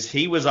Demoy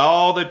he was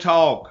all the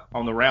talk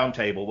on the round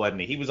table,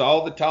 wasn't he? He was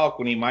all the talk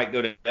when he might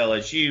go to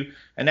LSU,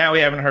 and now we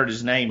haven't heard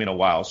his name in a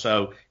while.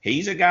 So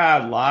he's a guy,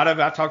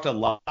 I talked to a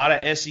lot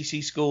of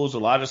SEC schools, a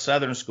lot of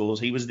Southern schools.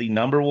 He was the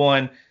number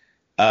 1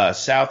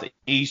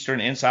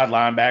 Southeastern inside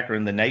linebacker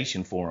in the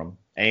nation for him.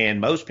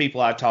 And most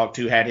people I talked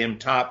to had him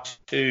top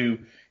 2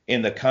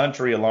 in the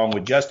country, along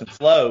with Justin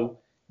Flo,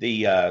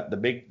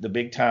 the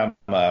big time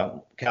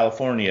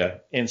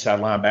California inside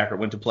linebacker,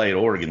 went to play at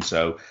Oregon.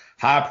 So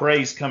high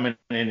praise coming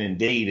in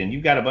indeed. And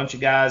you've got a bunch of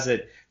guys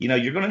that,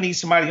 you're going to need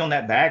somebody on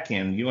that back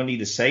end. You're going to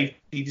need a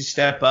safety to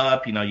step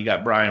up. You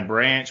got Brian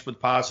Branch with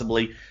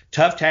possibly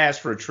tough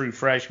task for a true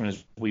freshman,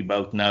 as we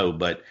both know,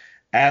 but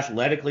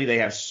athletically they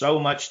have so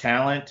much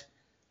talent.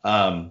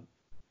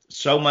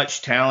 So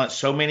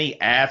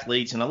many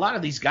athletes, and a lot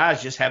of these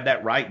guys just have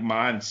that right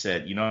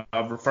mindset.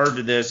 I've referred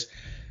to this.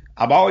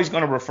 I'm always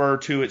going to refer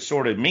to it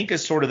sort of,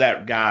 Minka's sort of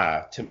that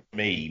guy to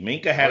me.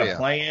 Minka had a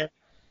plan.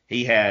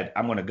 He had,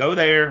 I'm going to go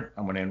there.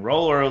 I'm going to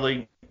enroll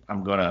early.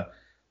 I'm going to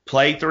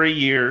play 3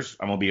 years.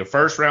 I'm going to be a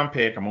first-round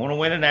pick. I'm going to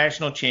win a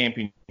national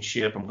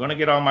championship. I'm going to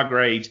get all my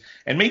grades.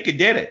 And Minka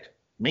did it.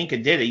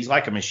 He's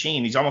like a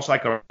machine. He's almost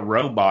like a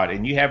robot.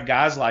 And you have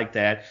guys like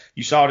that.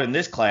 You saw it in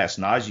this class.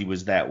 Najee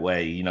was that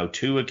way.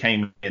 Tua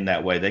came in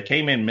that way. They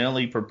came in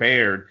mentally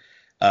prepared,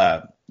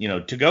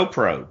 to go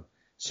pro.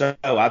 So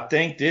I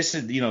think this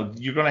is,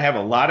 you're going to have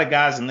a lot of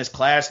guys in this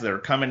class that are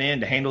coming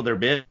in to handle their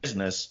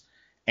business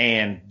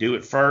and do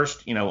it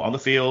first, on the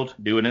field,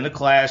 do it in the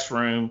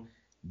classroom,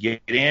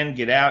 get in,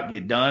 get out,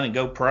 get done, and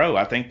go pro.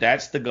 I think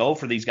that's the goal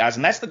for these guys,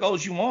 and that's the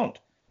goals you want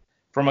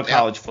from a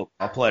college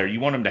football player. You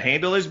want him to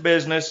handle his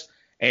business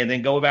and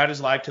then go about his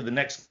life to the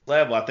next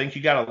level. I think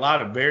you got a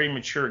lot of very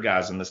mature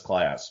guys in this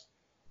class.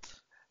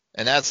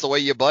 And that's the way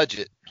you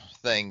budget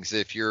things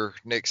if you're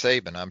Nick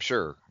Saban, I'm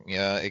sure.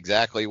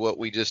 Exactly what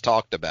we just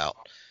talked about.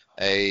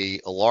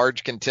 A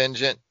large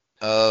contingent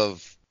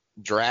of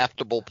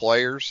draftable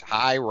players,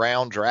 high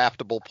round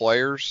draftable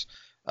players,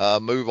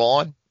 move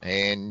on,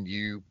 and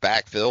you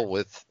backfill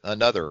with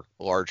another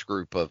large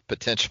group of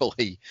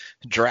potentially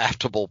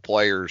draftable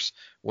players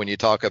when you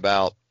talk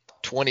about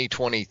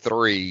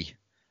 2023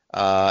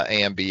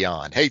 and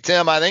beyond. Hey,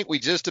 Tim, I think we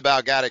just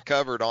about got it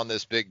covered on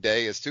this big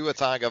day as Tua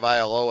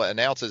Tagovailoa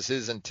announces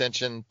his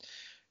intention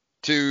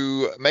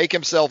to make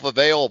himself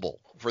available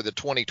for the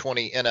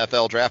 2020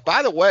 NFL Draft.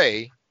 By the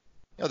way,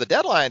 the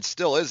deadline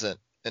still isn't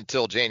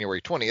until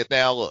January 20th.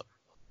 Now, look,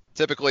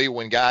 typically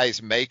when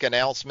guys make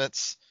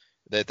announcements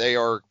that they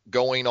are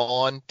going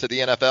on to the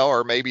NFL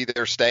or maybe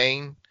they're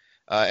staying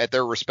at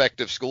their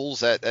respective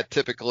schools, that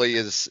typically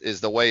is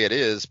the way it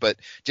is. But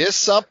just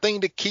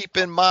something to keep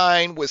in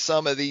mind with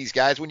some of these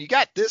guys. When you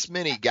got this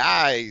many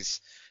guys,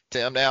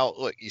 Tim, now,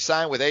 look, you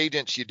sign with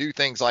agents, you do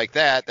things like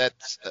that. That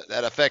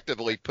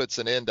effectively puts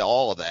an end to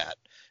all of that.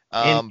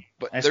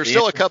 But there's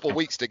still a couple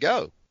weeks to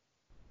go.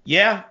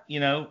 Yeah,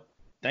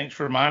 thanks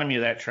for reminding me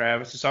of that,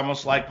 Travis. It's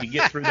almost like you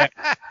get through that.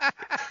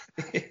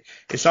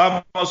 it's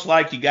almost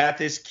like you got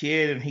this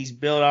kid and he's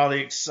built all the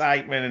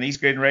excitement and he's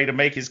getting ready to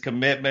make his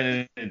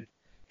commitment and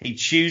he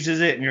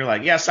chooses it and you're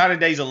like, yeah, signing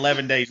day's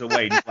 11 days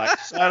away. And he's like,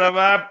 son of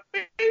a,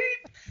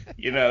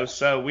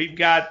 so we've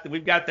got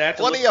that.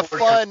 Plenty of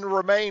fun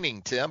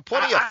remaining, Tim.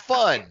 Plenty of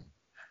fun.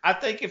 I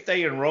think if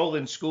they enroll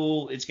in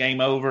school, it's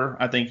game over.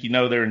 I think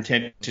their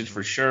intentions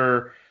for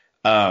sure.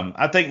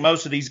 I think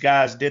most of these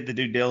guys did the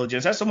due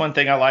diligence. That's the one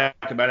thing I like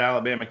about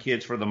Alabama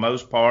kids for the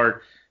most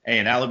part.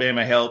 And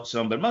Alabama helps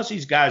them, but most of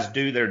these guys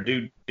do their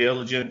due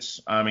diligence.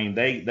 I mean,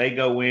 they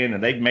go in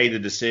and they've made a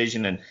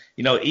decision. And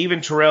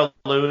even Terrell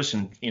Lewis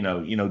and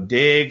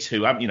Diggs,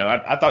 who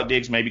I thought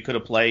Diggs maybe could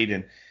have played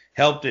and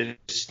helped his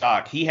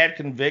stock. He had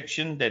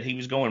conviction that he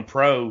was going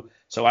pro.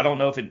 So I don't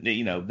know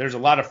if there's a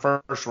lot of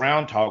first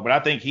round talk, but I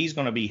think he's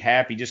going to be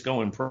happy just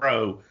going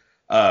pro.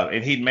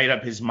 And he'd made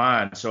up his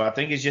mind. So I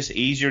think it's just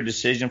easier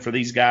decision for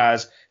these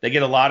guys. They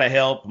get a lot of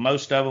help.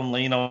 Most of them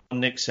lean on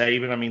Nick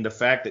Saban. I mean, the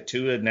fact that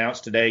Tua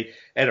announced today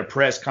at a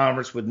press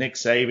conference with Nick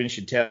Saban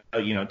should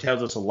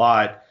tells us a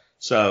lot.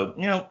 So,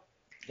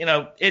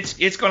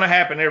 it's going to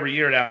happen every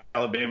year at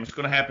Alabama. It's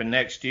going to happen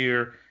next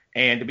year.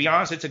 And to be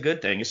honest, it's a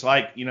good thing. It's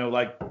like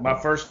my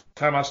first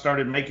time I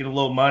started making a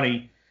little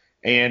money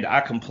and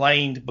I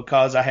complained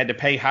because I had to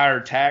pay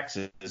higher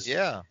taxes.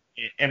 Yeah.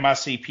 And my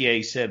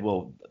CPA said,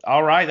 well,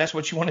 all right, that's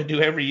what you want to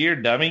do every year,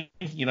 dummy.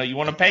 You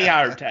want to pay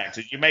higher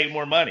taxes. You make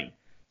more money.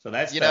 So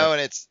that's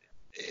and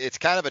it's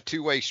kind of a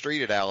two-way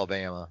street at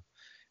Alabama.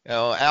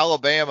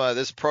 Alabama,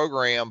 this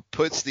program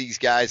puts these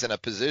guys in a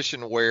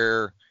position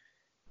where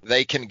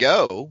they can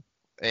go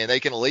and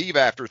they can leave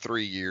after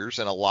 3 years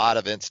in a lot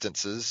of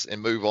instances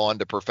and move on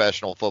to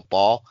professional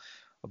football.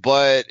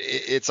 But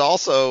it's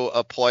also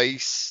a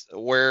place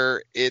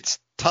where it's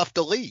tough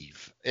to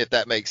leave, if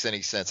that makes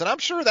any sense. And I'm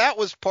sure that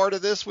was part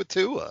of this with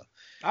Tua.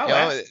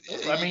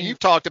 You've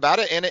talked about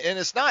it, and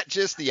it's not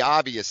just the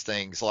obvious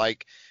things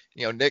like,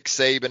 Nick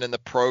Saban and the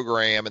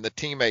program and the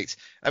teammates.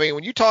 I mean,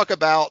 when you talk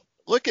about,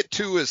 look at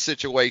Tua's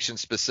situation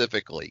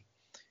specifically.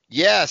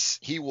 Yes,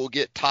 he will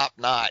get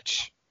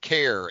top-notch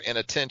care and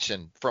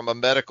attention from a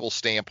medical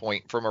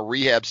standpoint, from a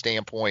rehab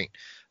standpoint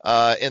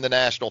in the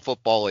National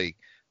Football League.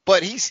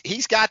 But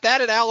he's got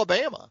that at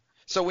Alabama.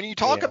 So when you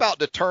talk about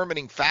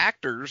determining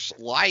factors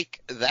like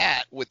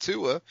that with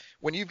Tua,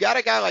 when you've got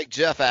a guy like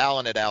Jeff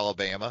Allen at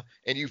Alabama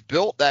and you've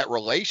built that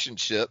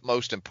relationship,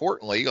 most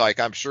importantly,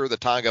 like I'm sure the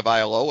Tonga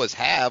Vailoas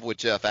have with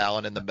Jeff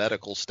Allen and the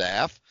medical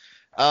staff,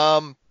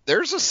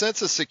 there's a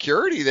sense of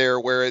security there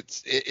where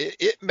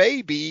it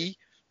may be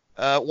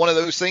one of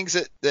those things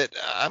that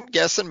I'm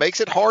guessing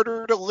makes it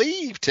harder to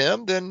leave,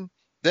 Tim, than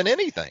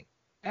anything.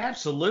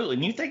 Absolutely.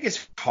 And you think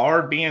it's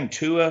hard being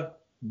Tua,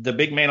 the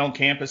big man on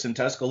campus in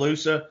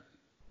Tuscaloosa?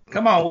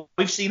 Come on,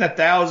 we've seen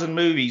 1,000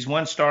 movies.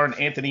 One starring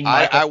Anthony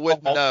Michael I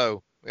wouldn't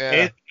know. Yeah.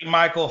 Anthony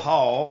Michael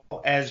Hall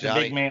as the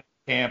big man on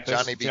campus.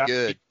 Johnny be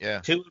good.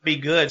 Yeah. Tua would be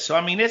good. So,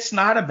 I mean, it's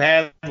not a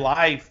bad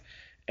life.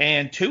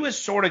 And Tua is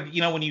sort of,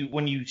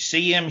 when you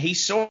see him,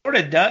 he's sort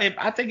of done.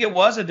 I think it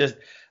was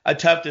a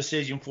tough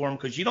decision for him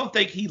because you don't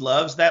think he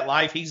loves that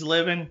life he's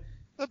living.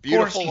 A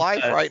beautiful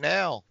life right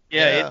now.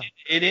 Yeah.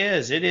 It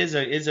is.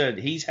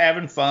 He's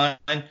having fun.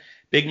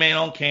 Big man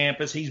on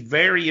campus. He's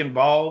very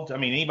involved. I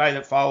mean, anybody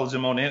that follows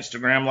him on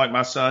Instagram like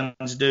my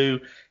sons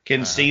do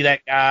can see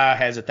that guy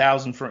has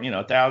 10,000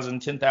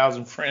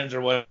 friends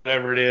or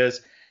whatever it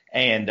is.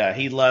 And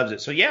he loves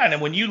it. So, yeah. And then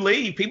when you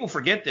leave, people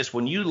forget this.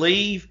 When you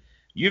leave,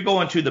 you're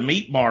going to the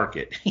meat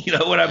market. You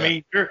know what I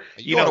mean?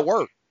 You want to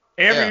work.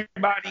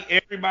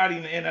 Everybody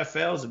in the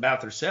NFL is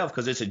about themselves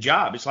because it's a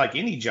job. It's like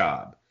any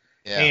job.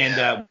 Yeah.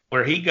 And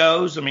where he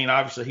goes, I mean,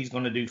 obviously he's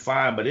going to do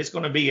fine, but it's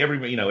going to be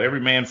every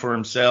man for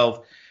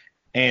himself.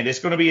 And it's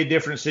going to be a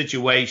different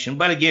situation.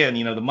 But again,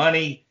 the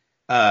money,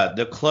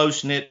 the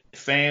close-knit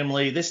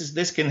family,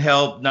 this can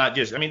help not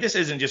just – I mean, this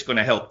isn't just going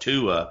to help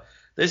Tua.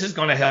 This is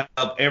going to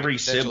help every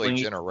sibling.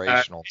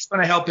 Generational. It's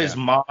going to help his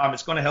mom.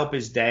 It's going to help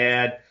his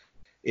dad.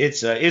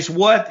 It's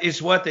what the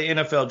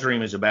NFL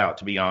dream is about,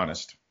 to be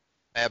honest.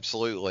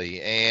 Absolutely.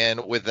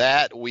 And with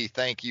that, we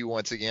thank you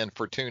once again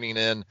for tuning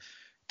in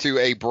to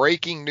a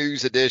breaking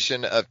news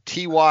edition of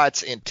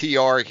T-Watts and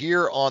TR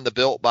here on the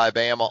Built by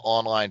Bama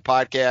online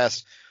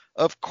podcast.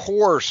 Of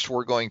course,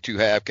 we're going to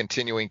have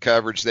continuing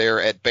coverage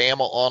there at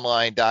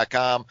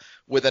BamaOnline.com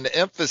with an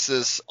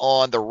emphasis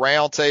on the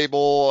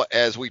roundtable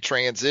as we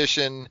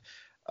transition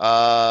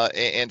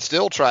and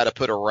still try to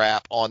put a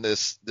wrap on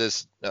this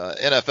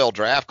NFL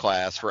draft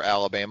class for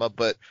Alabama.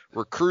 But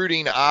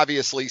recruiting,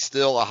 obviously,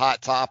 still a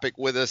hot topic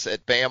with us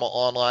at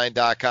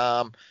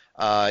BamaOnline.com.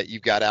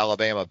 You've got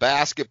Alabama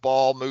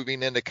basketball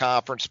moving into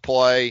conference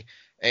play.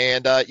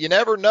 And you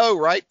never know,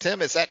 right,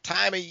 Tim? It's that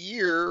time of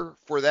year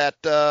for that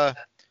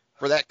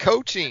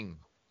coaching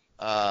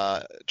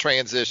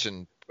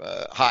transition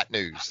hot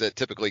news that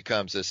typically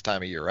comes this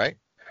time of year, right?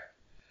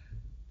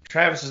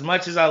 Travis, as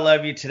much as I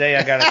love you today,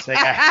 I got to say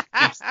I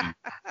hate you.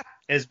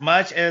 As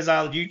much as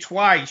you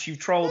twice, you've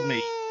trolled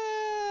me.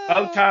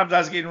 Both times I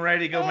was getting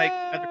ready to go make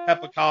another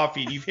cup of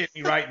coffee, and you've hit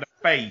me right in the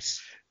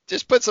face.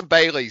 Just put some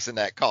Baileys in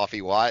that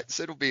coffee, Watts.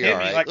 It'll be all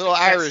right. Like little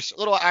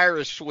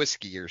Irish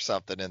whiskey or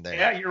something in there.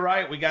 Yeah, you're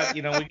right.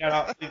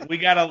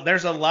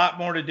 There's a lot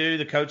more to do.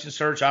 The coaching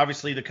search,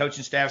 obviously, the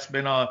coaching staff's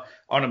been on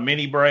a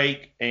mini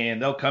break,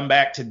 and they'll come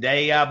back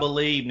today, I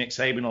believe. Nick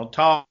Saban will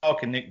talk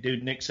and do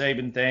Nick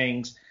Saban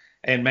things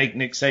and make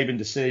Nick Saban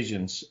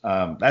decisions.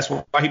 That's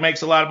why he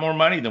makes a lot more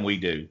money than we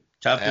do.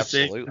 Tough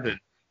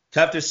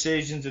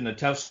decisions in a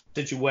tough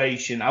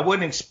situation. I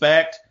wouldn't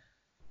expect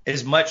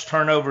as much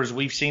turnover as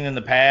we've seen in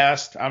the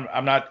past.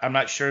 I'm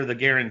not sure the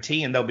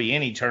guaranteeing there'll be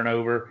any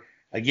turnover.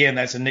 Again,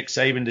 that's a Nick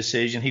Saban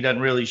decision. He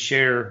doesn't really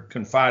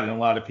confide in a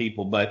lot of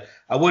people, but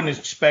I wouldn't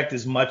expect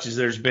as much as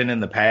there's been in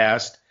the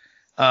past.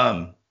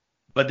 But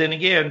then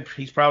again,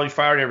 he's probably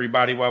fired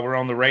everybody while we're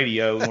on the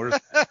radio. And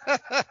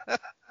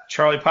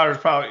Charlie Potter's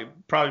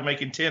probably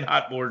making 10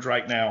 hot boards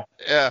right now.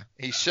 Yeah,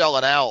 he's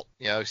shelling out,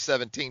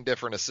 17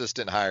 different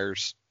assistant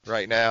hires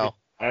right now.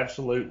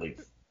 Absolutely.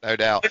 No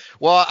doubt.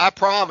 Well, I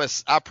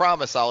promise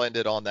I'll end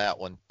it on that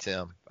one,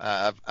 Tim.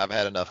 I've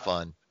had enough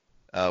fun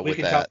with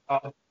that.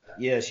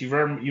 Yes, you've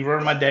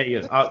earned my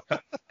day. I'll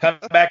come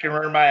back and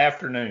earn my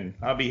afternoon.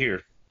 I'll be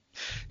here.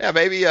 Yeah,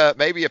 maybe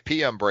a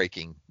PM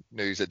breaking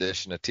news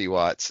edition of T.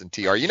 Watts and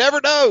TR. You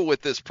never know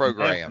with this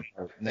program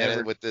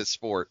and with this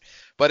sport.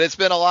 But it's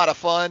been a lot of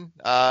fun.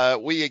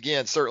 We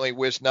again certainly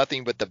wish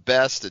nothing but the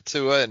best to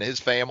Tua and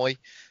his family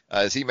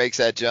as he makes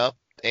that jump,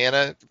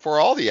 and for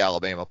all the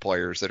Alabama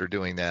players that are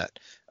doing that.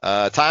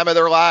 Time of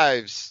their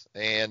lives,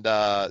 and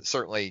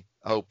certainly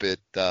hope it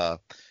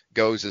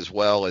goes as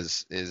well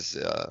as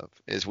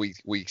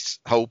we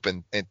hope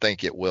and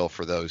think it will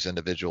for those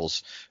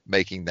individuals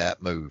making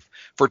that move.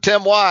 For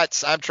Tim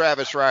Watts, I'm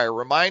Travis Reier,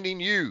 reminding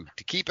you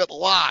to keep it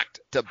locked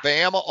to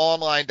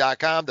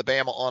BamaOnline.com, the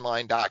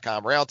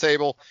BamaOnline.com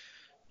roundtable.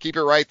 Keep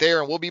it right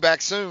there, and we'll be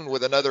back soon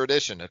with another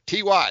edition of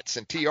T. Watts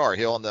and TR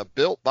here on the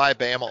Built by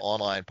Bama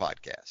Online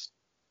podcast.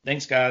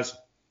 Thanks, guys.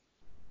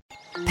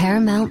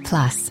 Paramount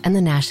Plus and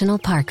the National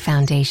Park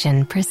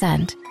Foundation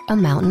present A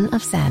Mountain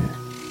of Zen.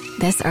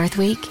 This Earth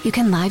Week, you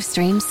can live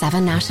stream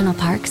 7 national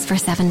parks for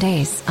 7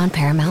 days on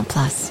Paramount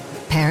Plus.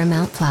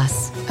 Paramount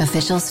Plus,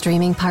 official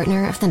streaming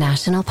partner of the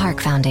National Park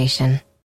Foundation.